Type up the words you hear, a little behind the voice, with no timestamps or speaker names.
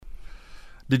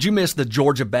Did you miss the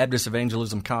Georgia Baptist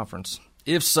Evangelism Conference?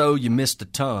 If so, you missed a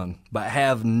ton, but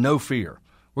have no fear.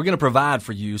 We're going to provide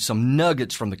for you some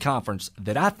nuggets from the conference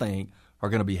that I think are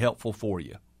going to be helpful for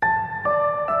you.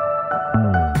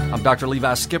 I'm Dr.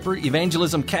 Levi Skipper,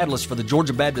 Evangelism Catalyst for the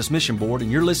Georgia Baptist Mission Board,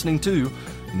 and you're listening to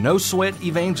No Sweat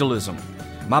Evangelism,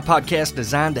 my podcast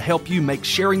designed to help you make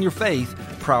sharing your faith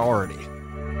priority.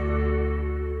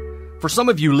 For some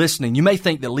of you listening, you may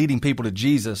think that leading people to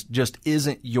Jesus just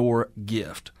isn't your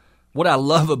gift. What I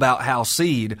love about Hal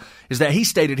Seed is that he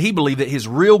stated he believed that his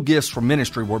real gifts for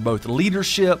ministry were both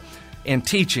leadership and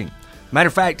teaching. Matter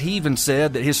of fact, he even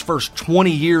said that his first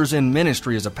 20 years in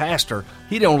ministry as a pastor,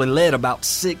 he'd only led about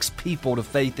 6 people to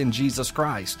faith in Jesus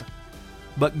Christ.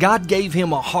 But God gave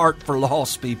him a heart for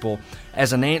lost people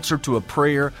as an answer to a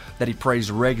prayer that he prays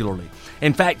regularly.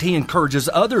 In fact, he encourages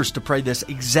others to pray this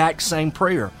exact same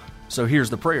prayer. So here's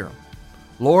the prayer.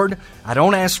 Lord, I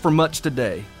don't ask for much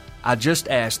today. I just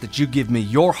ask that you give me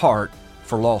your heart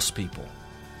for lost people.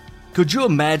 Could you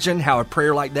imagine how a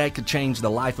prayer like that could change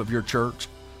the life of your church?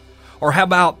 Or how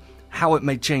about how it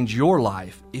may change your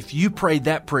life if you prayed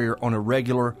that prayer on a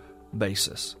regular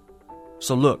basis?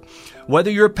 So look, whether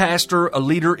you're a pastor, a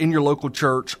leader in your local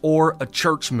church, or a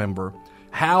church member,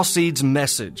 Hal Seed's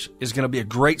message is going to be a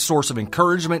great source of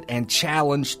encouragement and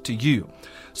challenge to you.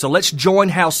 So let's join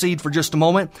Hal Seed for just a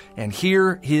moment and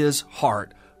hear his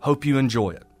heart. Hope you enjoy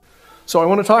it. So I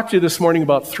want to talk to you this morning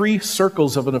about 3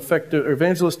 circles of an effective,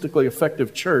 evangelistically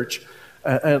effective church,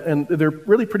 and they're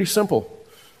really pretty simple.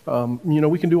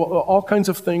 We can do all kinds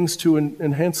of things to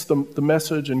enhance the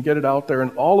message and get it out there,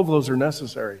 and all of those are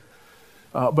necessary.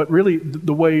 But really,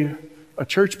 the way a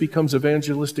church becomes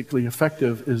evangelistically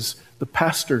effective is the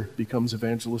pastor becomes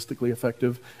evangelistically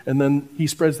effective, and then he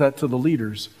spreads that to the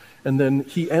leaders, and then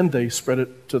he and they spread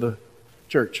it to the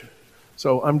church.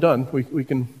 So I'm done. We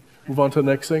can move on to the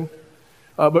next thing.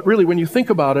 But really, when you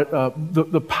think about it,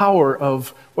 the power of,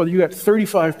 whether you got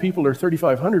 35 people or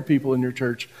 3,500 people in your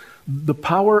church, the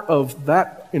power of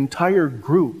that entire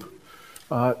group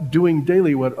doing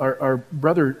daily what our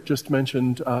brother just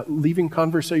mentioned, leaving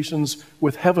conversations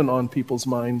with heaven on people's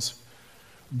minds,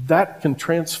 that can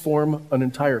transform an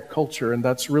entire culture, and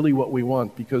that's really what we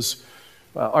want, because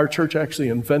our church actually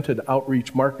invented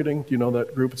outreach marketing. Do you know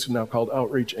that group? It's now called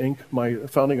Outreach Inc. My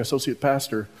founding associate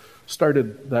pastor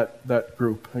started that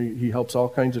group. He helps all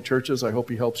kinds of churches. I hope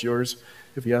he helps yours.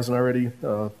 If he hasn't already,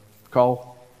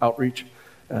 call Outreach,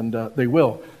 and they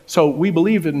will. So we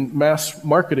believe in mass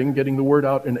marketing, getting the word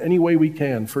out in any way we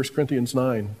can, 1 Corinthians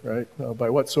 9, right? By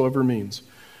whatsoever means.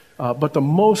 But the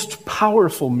most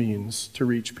powerful means to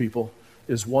reach people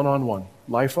is one-on-one,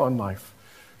 life on life,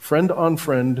 friend on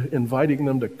friend, inviting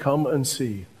them to come and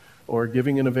see, or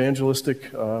giving an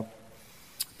evangelistic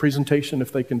presentation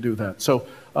if they can do that. So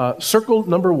circle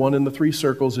number 1 in the 3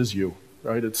 circles is you,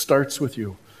 right? It starts with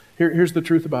you. Here's the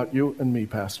truth about you and me,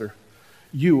 Pastor.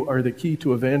 You are the key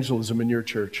to evangelism in your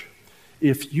church.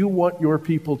 If you want your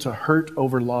people to hurt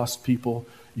over lost people,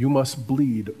 you must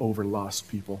bleed over lost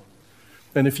people.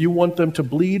 And if you want them to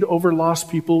bleed over lost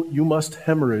people, you must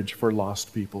hemorrhage for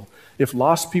lost people. If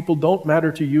lost people don't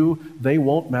matter to you, they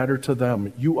won't matter to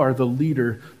them. You are the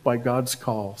leader by God's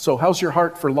call. So how's your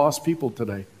heart for lost people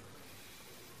today?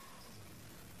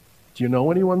 Do you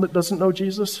know anyone that doesn't know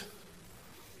Jesus?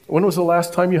 When was the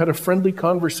last time you had a friendly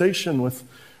conversation with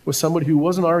somebody who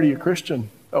wasn't already a Christian?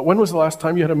 When was the last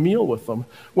time you had a meal with them?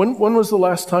 When was the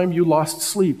last time you lost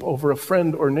sleep over a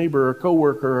friend or neighbor or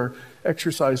coworker or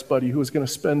exercise buddy who was going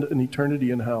to spend an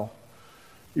eternity in hell?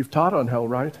 You've taught on hell,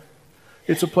 right?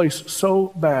 It's a place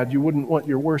so bad you wouldn't want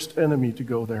your worst enemy to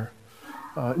go there.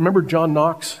 Remember John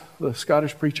Knox, the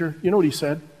Scottish preacher? You know what he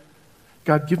said?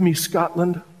 God, give me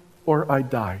Scotland or I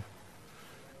die.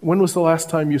 When was the last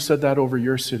time you said that over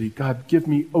your city? God, give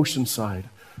me Oceanside,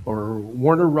 or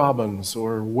Warner Robins,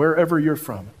 or wherever you're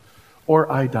from,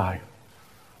 or I die.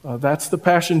 That's the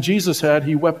passion Jesus had.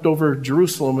 He wept over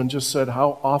Jerusalem and just said,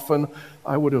 how often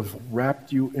I would have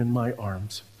wrapped you in my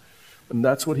arms. And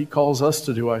that's what he calls us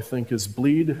to do, I think, is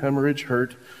bleed, hemorrhage,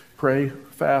 hurt, pray,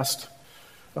 fast,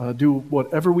 do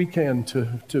whatever we can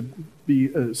to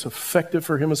be as effective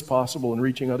for him as possible in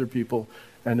reaching other people,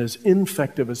 and as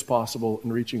ineffective as possible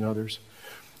in reaching others.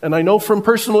 And I know from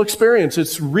personal experience,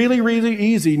 it's really, really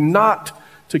easy not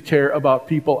to care about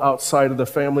people outside of the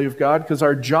family of God, because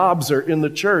our jobs are in the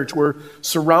church. We're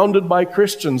surrounded by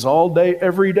Christians all day,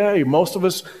 every day. Most of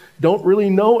us don't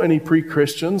really know any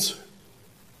pre-Christians.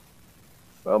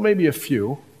 Well, maybe a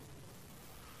few.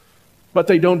 But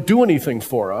they don't do anything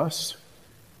for us.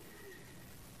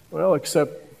 Well,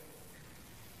 except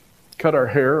cut our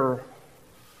hair or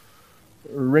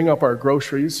ring up our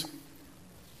groceries.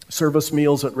 serve us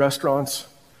meals at restaurants,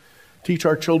 teach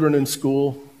our children in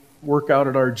school, work out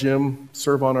at our gym,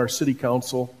 serve on our city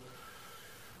council.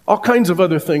 All kinds of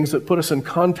other things that put us in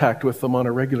contact with them on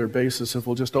a regular basis if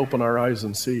we'll just open our eyes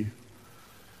and see.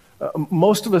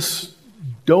 Most of us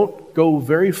don't go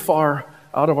very far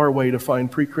out of our way to find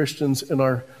pre-Christians in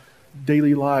our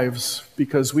daily lives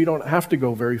because we don't have to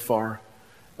go very far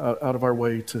out of our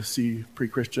way to see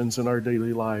pre-Christians in our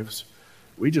daily lives.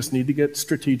 We just need to get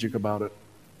strategic about it.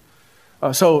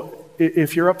 So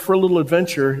if you're up for a little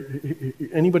adventure,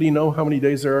 anybody know how many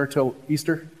days there are till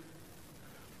Easter?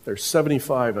 There's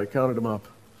 75. I counted them up.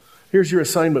 Here's your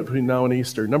assignment between now and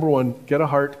Easter. Number one, get a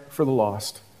heart for the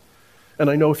lost.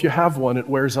 And I know if you have one, it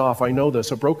wears off. I know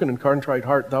this. A broken and contrite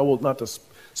heart, thou wilt not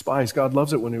despise. God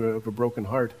loves it when we have a broken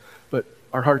heart, but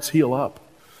our hearts heal up.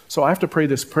 So I have to pray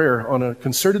this prayer on a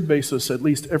concerted basis at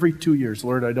least every 2 years.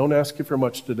 Lord, I don't ask you for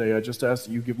much today. I just ask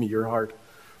that you give me your heart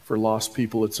for lost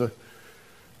people. It's a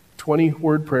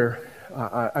 20-word prayer.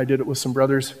 I did it with some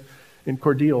brothers in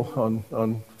Cordele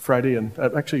on Friday, and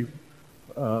actually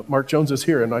Mark Jones is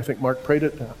here, and I think Mark prayed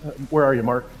it. Where are you,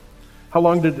 Mark? How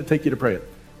long did it take you to pray it?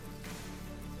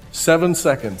 7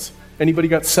 seconds. Anybody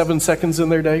got 7 seconds in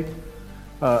their day?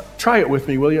 Try it with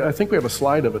me, will you? I think we have a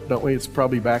slide of it, don't we? It's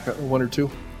probably back one or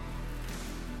two.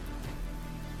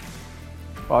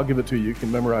 I'll give it to you. You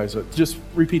can memorize it. Just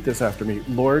repeat this after me.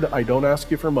 Lord, I don't ask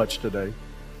you for much today.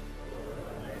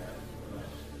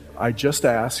 I just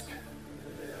ask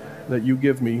that you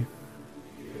give me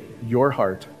your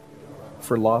heart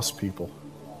for lost people.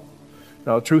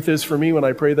 Now, the truth is, for me, when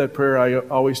I pray that prayer, I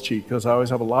always cheat because I always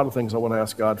have a lot of things I want to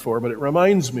ask God for, but it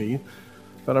reminds me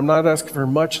that I'm not asking for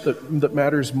much that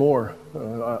matters more.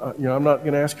 I'm not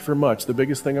going to ask you for much. The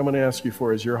biggest thing I'm going to ask you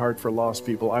for is your heart for lost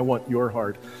people. I want your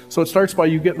heart. So it starts by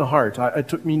you getting a heart. It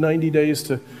took me 90 days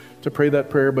to pray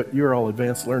that prayer, but you're all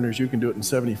advanced learners. You can do it in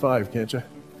 75, can't you?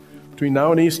 Between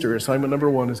now and Easter, assignment number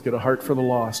 1 is get a heart for the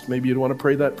lost. Maybe you'd want to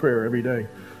pray that prayer every day.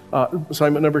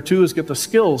 Assignment number 2 is get the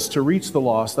skills to reach the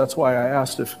lost. That's why I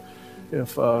asked if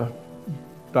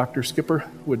Dr. Skipper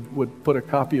would put a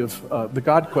copy of the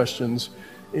God questions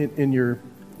in your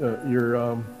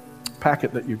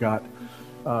packet that you got.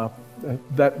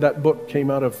 That book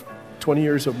came out of 20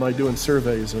 years of my doing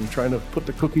surveys and trying to put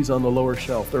the cookies on the lower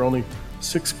shelf. There are only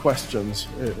 6 questions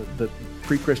that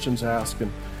pre-Christians ask,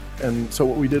 and so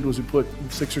what we did was we put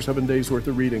 6 or 7 days worth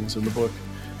of readings in the book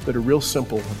that are real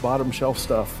simple, bottom shelf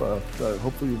stuff.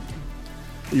 Hopefully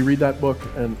you read that book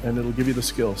and it'll give you the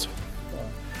skills.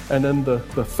 And then the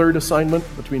third assignment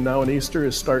between now and Easter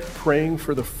is start praying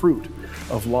for the fruit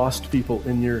of lost people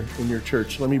in your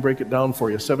church. Let me break it down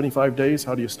for you. 75 days,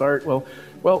 how do you start? Well,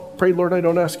 pray, Lord, I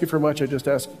don't ask you for much. I just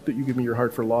ask that you give me your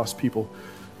heart for lost people.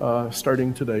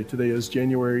 Starting today. Today is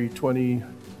January 28th.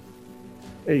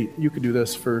 You could do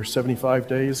this for 75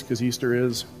 days because Easter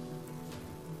is.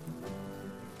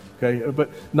 Okay,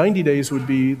 but 90 days would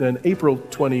be then April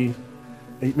 28th.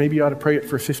 Maybe you ought to pray it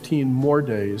for 15 more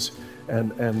days.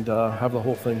 And have the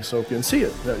whole thing soak in. See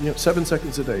it, 7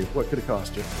 seconds a day. What could it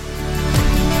cost you?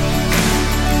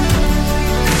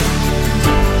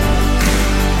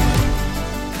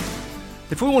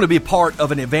 If we want to be a part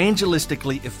of an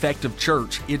evangelistically effective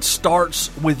church, it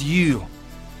starts with you.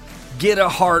 Get a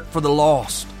heart for the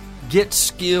lost. Get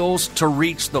skills to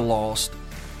reach the lost.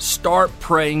 Start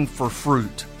praying for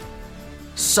fruit.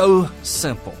 So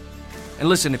simple. And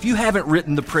listen, if you haven't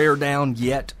written the prayer down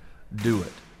yet, do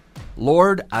it.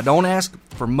 Lord, I don't ask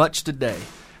for much today.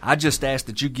 I just ask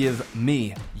that you give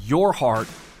me your heart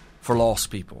for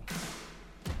lost people.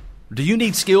 Do you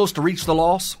need skills to reach the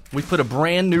lost? We put a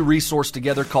brand new resource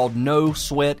together called No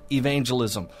Sweat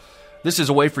Evangelism. This is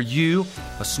a way for you,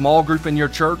 a small group in your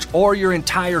church, or your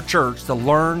entire church to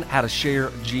learn how to share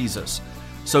Jesus.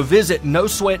 So visit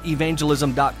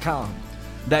nosweatevangelism.com.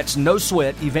 That's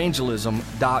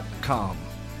nosweatevangelism.com.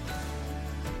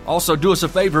 Also, do us a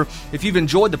favor, if you've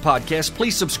enjoyed the podcast,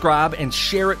 please subscribe and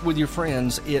share it with your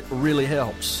friends. It really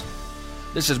helps.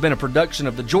 This has been a production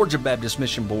of the Georgia Baptist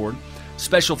Mission Board.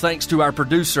 Special thanks to our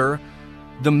producer,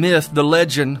 the myth, the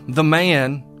legend, the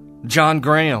man, John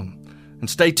Graham. And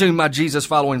stay tuned, my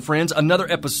Jesus-following friends.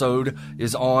 Another episode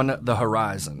is on the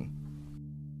horizon.